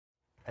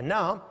And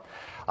now,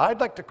 I'd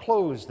like to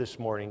close this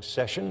morning's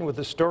session with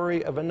the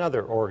story of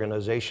another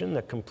organization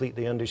that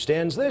completely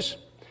understands this.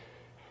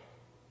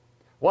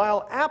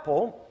 While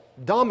Apple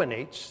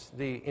dominates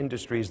the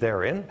industries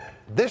they're in,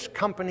 this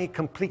company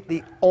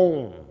completely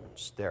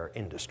owns their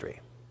industry.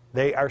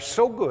 They are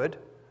so good,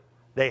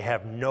 they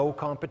have no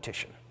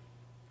competition.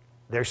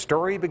 Their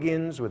story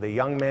begins with a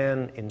young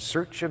man in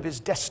search of his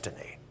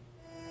destiny.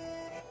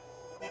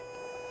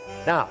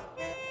 Now,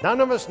 none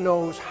of us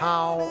knows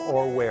how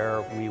or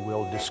where we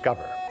will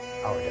discover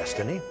our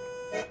destiny.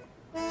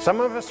 Some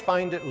of us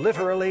find it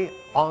literally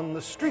on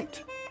the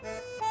street.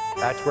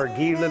 That's where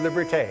Guy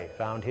Laliberté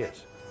found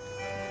his.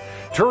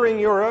 Touring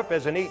Europe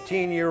as an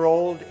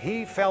 18-year-old,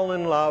 he fell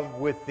in love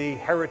with the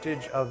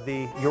heritage of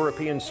the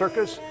European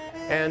circus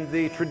and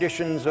the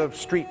traditions of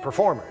street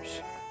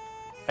performers.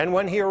 And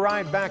when he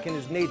arrived back in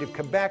his native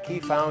Quebec, he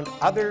found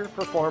other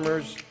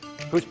performers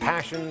whose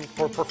passion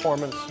for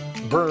performance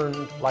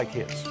burned like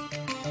his.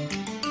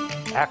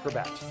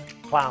 Acrobats,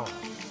 clowns,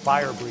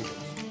 fire breathers,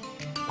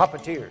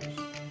 puppeteers,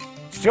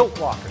 stilt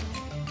walkers,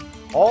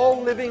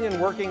 all living and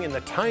working in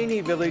the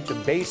tiny village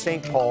of Bay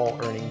St. Paul,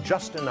 earning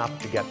just enough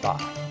to get by.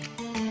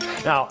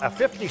 Now, a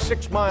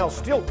 56-mile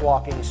stilt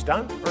walking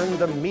stunt earned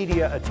them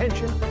media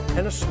attention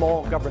and a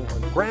small government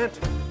grant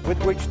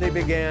with which they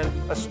began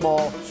a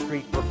small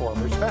street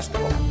performers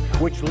festival,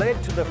 which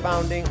led to the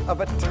founding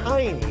of a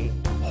tiny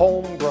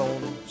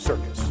homegrown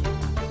circus.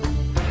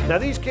 Now,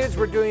 these kids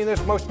were doing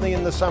this mostly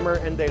in the summer,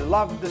 and they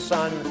loved the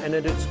sun, and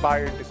it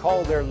inspired to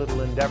call their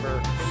little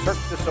endeavor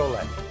Cirque du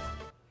Soleil.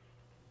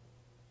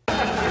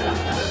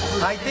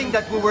 I think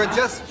that we were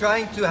just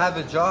trying to have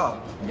a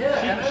job.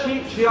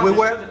 She We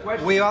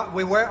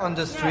were on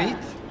the street,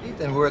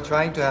 and we were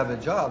trying to have a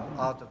job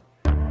out of.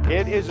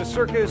 It is a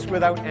circus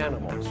without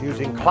animals,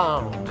 using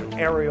clowns and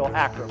aerial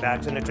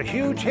acrobats, and it's a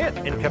huge hit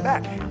in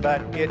Quebec,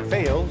 but it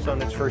fails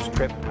on its first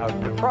trip out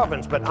of the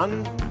province. But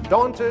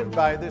undaunted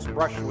by this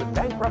brush with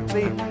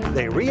bankruptcy,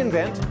 they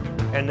reinvent,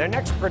 and their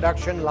next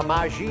production, La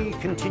Magie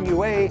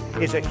Continuée,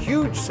 is a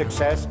huge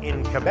success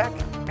in Quebec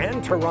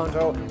and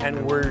Toronto,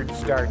 and word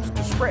starts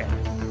to spread.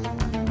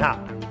 Now,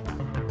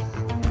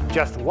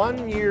 just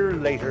 1 year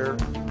later,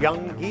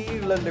 young Guy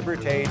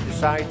Laliberté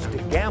decides to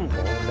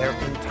gamble their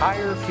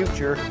entire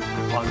future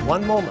on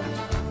one moment.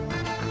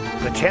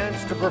 The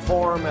chance to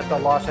perform at the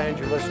Los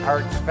Angeles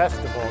Arts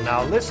Festival.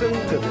 Now listen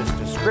to this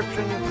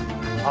description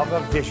of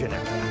a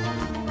visionary.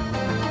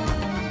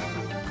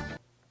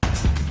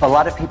 A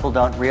lot of people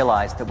don't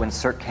realize that when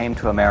Cirque came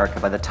to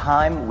America, by the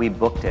time we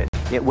booked it,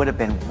 it would have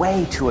been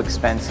way too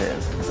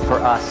expensive for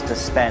us to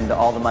spend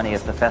all the money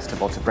as the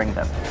festival to bring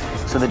them.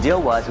 So the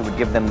deal was it would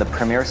give them the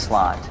premier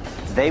slot.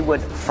 They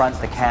would front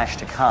the cash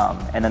to come,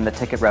 and then the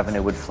ticket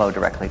revenue would flow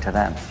directly to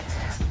them.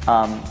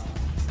 And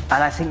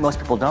I think most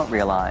people don't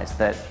realize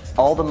that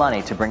all the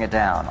money to bring it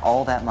down,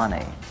 all that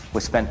money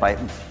was spent by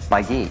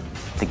Guy.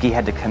 The Guy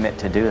had to commit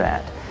to do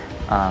that,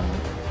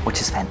 which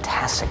is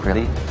fantastic,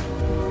 really.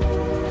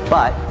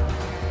 But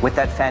with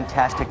that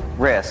fantastic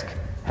risk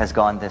has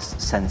gone this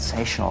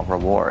sensational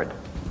reward.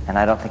 And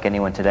I don't think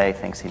anyone today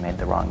thinks he made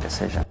the wrong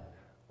decision.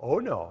 Oh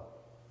no.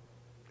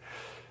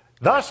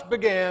 Thus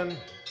began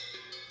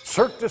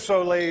Cirque du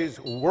Soleil's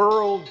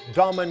world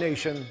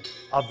domination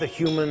of the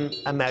human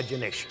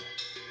imagination.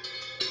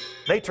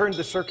 They turned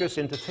the circus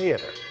into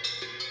theater.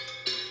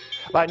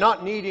 By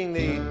not needing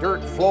the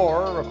dirt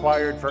floor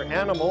required for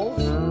animals,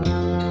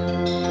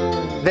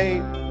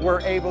 they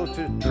were able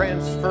to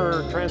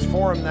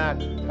transform that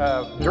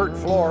dirt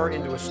floor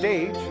into a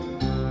stage.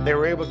 They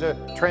were able to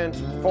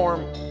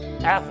transform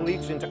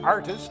athletes into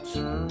artists,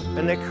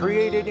 and they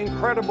created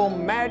incredible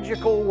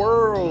magical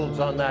worlds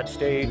on that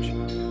stage,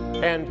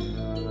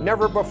 and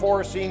never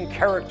before seen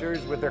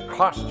characters with their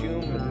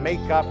costume and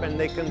makeup, and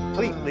they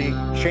completely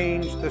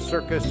changed the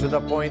circus to the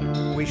point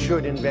we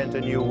should invent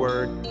a new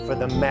word for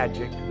the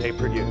magic they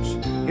produce.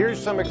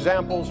 Here's some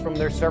examples from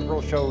their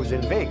several shows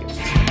in Vegas.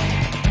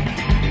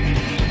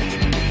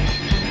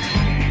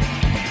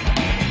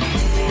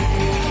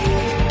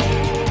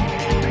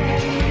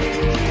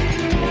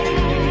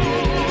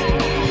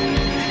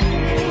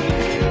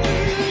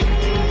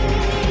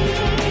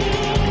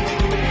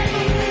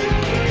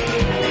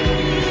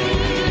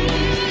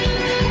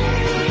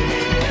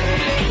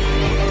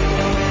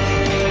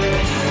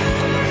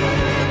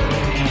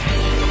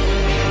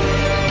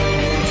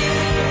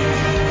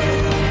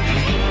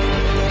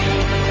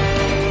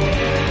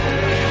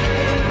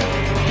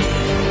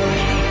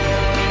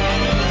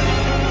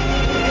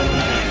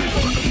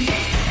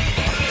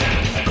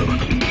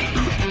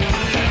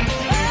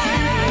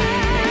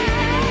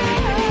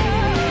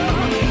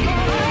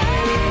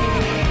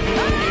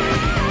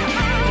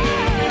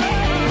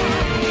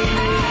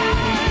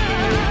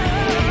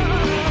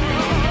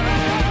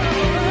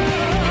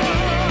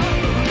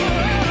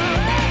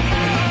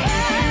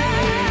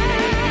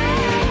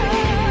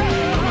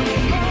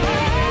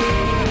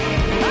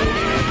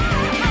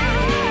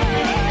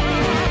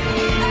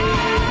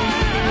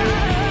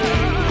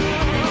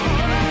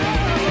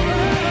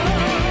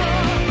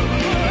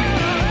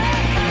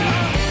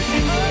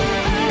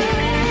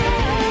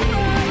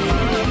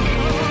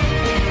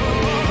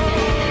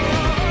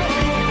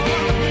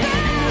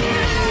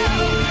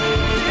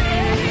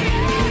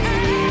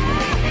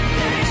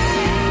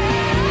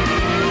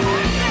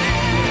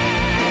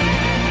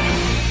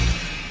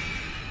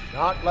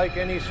 not like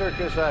any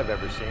circus I've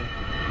ever seen.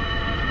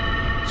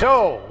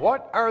 So,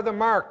 what are the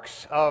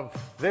marks of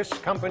this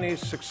company's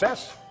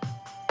success?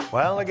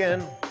 Well,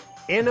 again,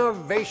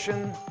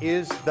 innovation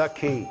is the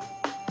key.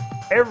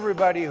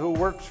 Everybody who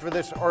works for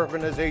this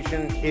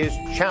organization is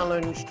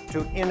challenged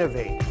to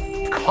innovate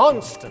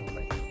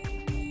constantly.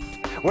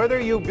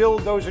 Whether you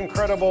build those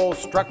incredible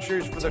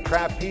structures for the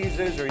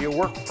trapezes, or you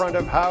work front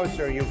of house,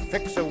 or you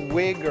fix a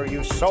wig, or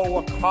you sew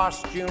a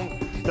costume,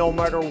 no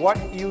matter what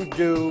you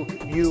do,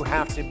 you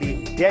have to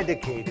be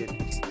dedicated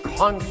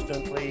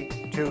constantly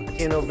to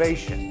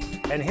innovation.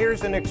 And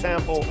here's an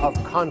example of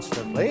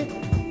constantly.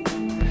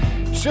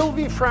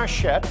 Sylvie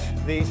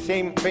Frachette, the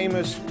same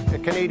famous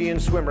Canadian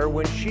swimmer,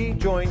 when she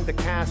joined the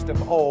cast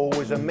of O,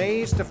 was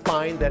amazed to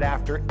find that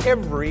after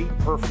every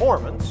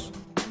performance,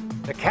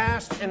 the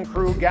cast and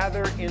crew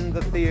gather in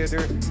the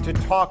theater to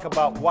talk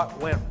about what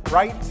went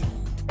right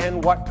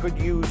and what could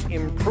use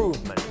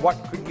improvement, what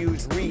could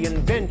use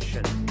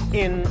reinvention,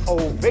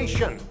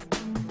 innovation.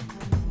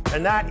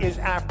 And that is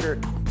after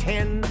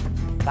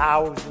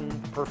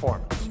 10,000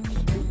 performances.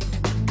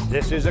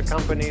 This is a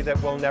company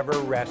that will never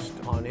rest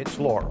on its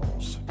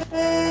laurels.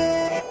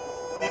 I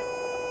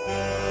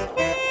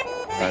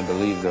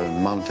believe the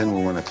mountain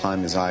we want to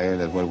climb is higher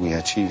than what we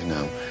achieve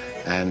now.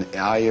 And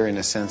higher in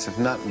a sense of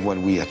not what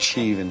we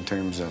achieve in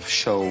terms of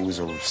shows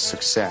or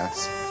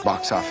success,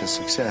 box office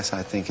success.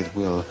 I think it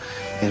will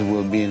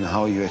be in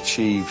how you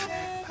achieve,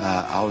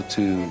 how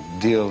to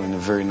deal in a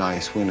very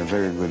nice way, in a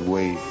very good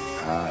way,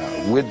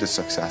 with the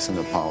success and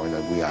the power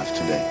that we have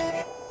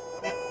today.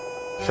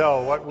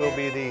 So what will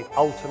be the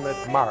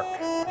ultimate mark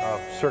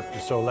of Cirque du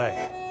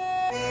Soleil?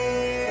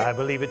 I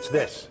believe it's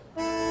this.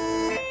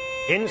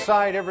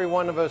 Inside every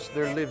one of us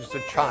there lives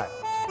a child.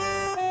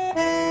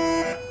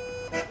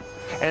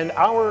 And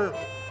our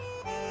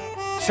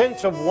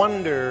sense of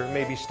wonder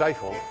may be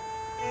stifled,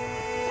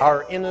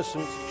 our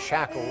innocence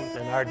shackled,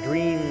 and our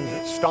dreams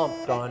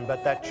stomped on,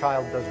 but that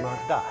child does not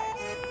die.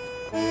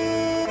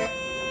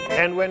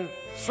 And when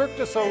Cirque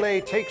du Soleil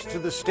takes to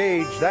the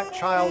stage, that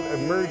child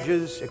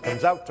emerges, it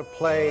comes out to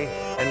play,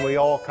 and we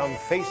all come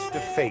face to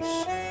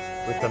face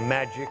with the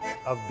magic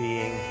of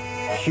being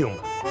human.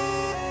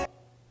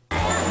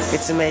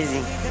 It's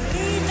amazing.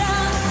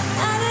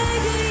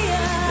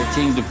 I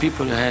think the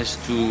people has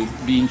to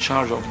be in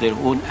charge of their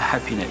own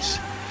happiness.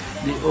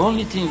 The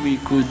only thing we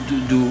could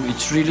do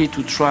is really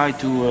to try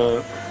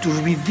to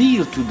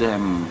reveal to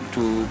them,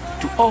 to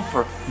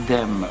offer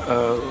them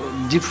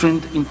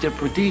different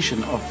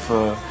interpretation of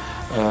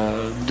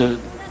the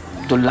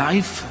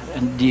life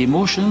and the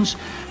emotions,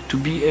 to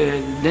be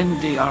then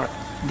they are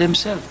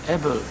themselves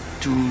able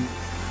to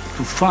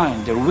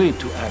find their way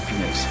to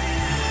happiness.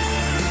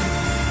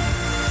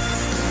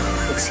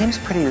 It seems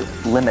pretty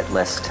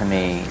limitless to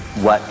me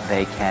what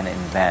they can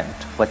invent,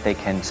 what they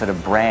can sort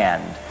of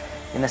brand,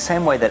 in the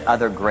same way that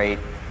other great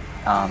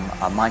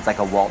minds like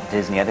a Walt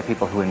Disney, other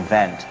people who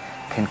invent,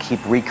 can keep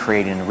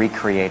recreating and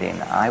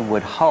recreating. I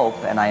would hope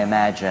and I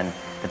imagine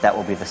that that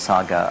will be the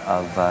saga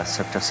of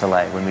Cirque du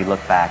Soleil when we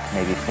look back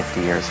maybe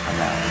 50 years from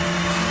now.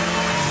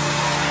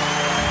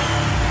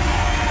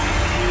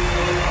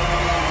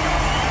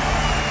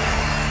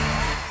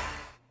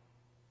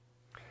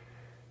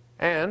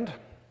 And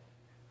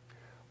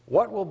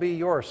what will be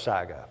your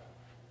saga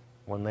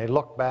when they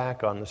look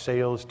back on the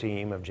sales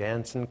team of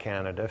Janssen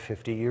Canada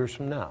 50 years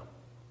from now?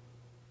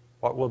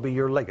 What will be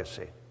your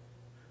legacy?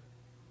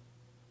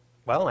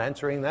 Well,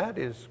 answering that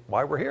is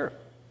why we're here.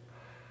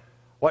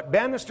 What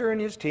Bannister and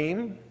his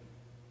team,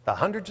 the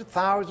hundreds of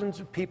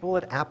thousands of people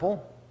at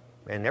Apple,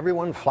 and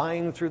everyone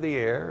flying through the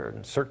air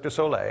and Cirque du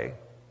Soleil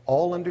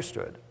all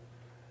understood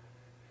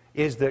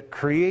is that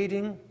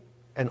creating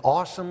an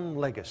awesome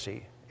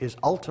legacy is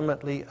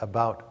ultimately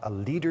about a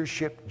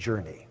leadership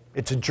journey.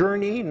 It's a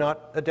journey,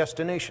 not a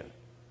destination.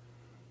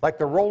 Like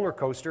the roller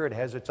coaster, it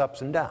has its ups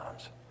and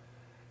downs.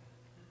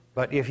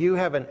 But if you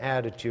have an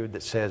attitude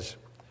that says,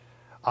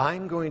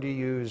 I'm going to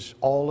use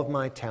all of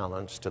my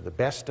talents to the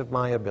best of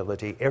my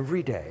ability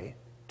every day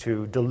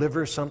to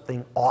deliver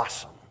something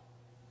awesome,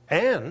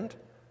 and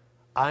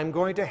I'm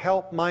going to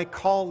help my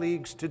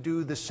colleagues to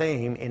do the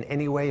same in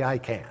any way I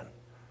can,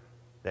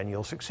 then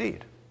you'll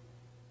succeed.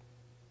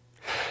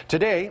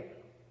 Today,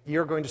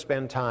 you're going to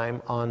spend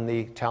time on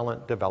the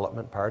talent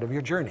development part of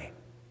your journey.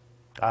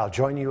 I'll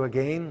join you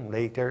again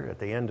later at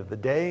the end of the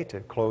day to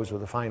close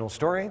with a final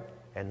story.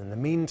 And in the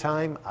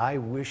meantime, I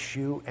wish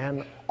you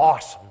an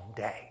awesome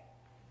day.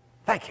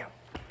 Thank you.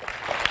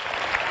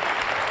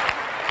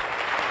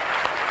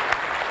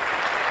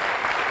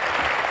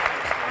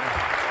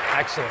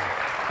 Excellent.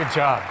 Good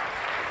job.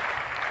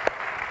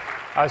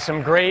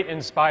 Some great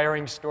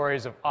inspiring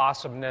stories of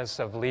awesomeness,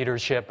 of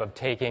leadership, of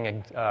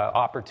taking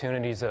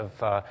opportunities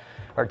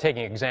or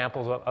taking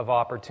examples of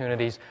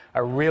opportunities. I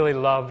really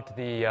loved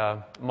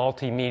the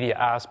multimedia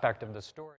aspect of the story.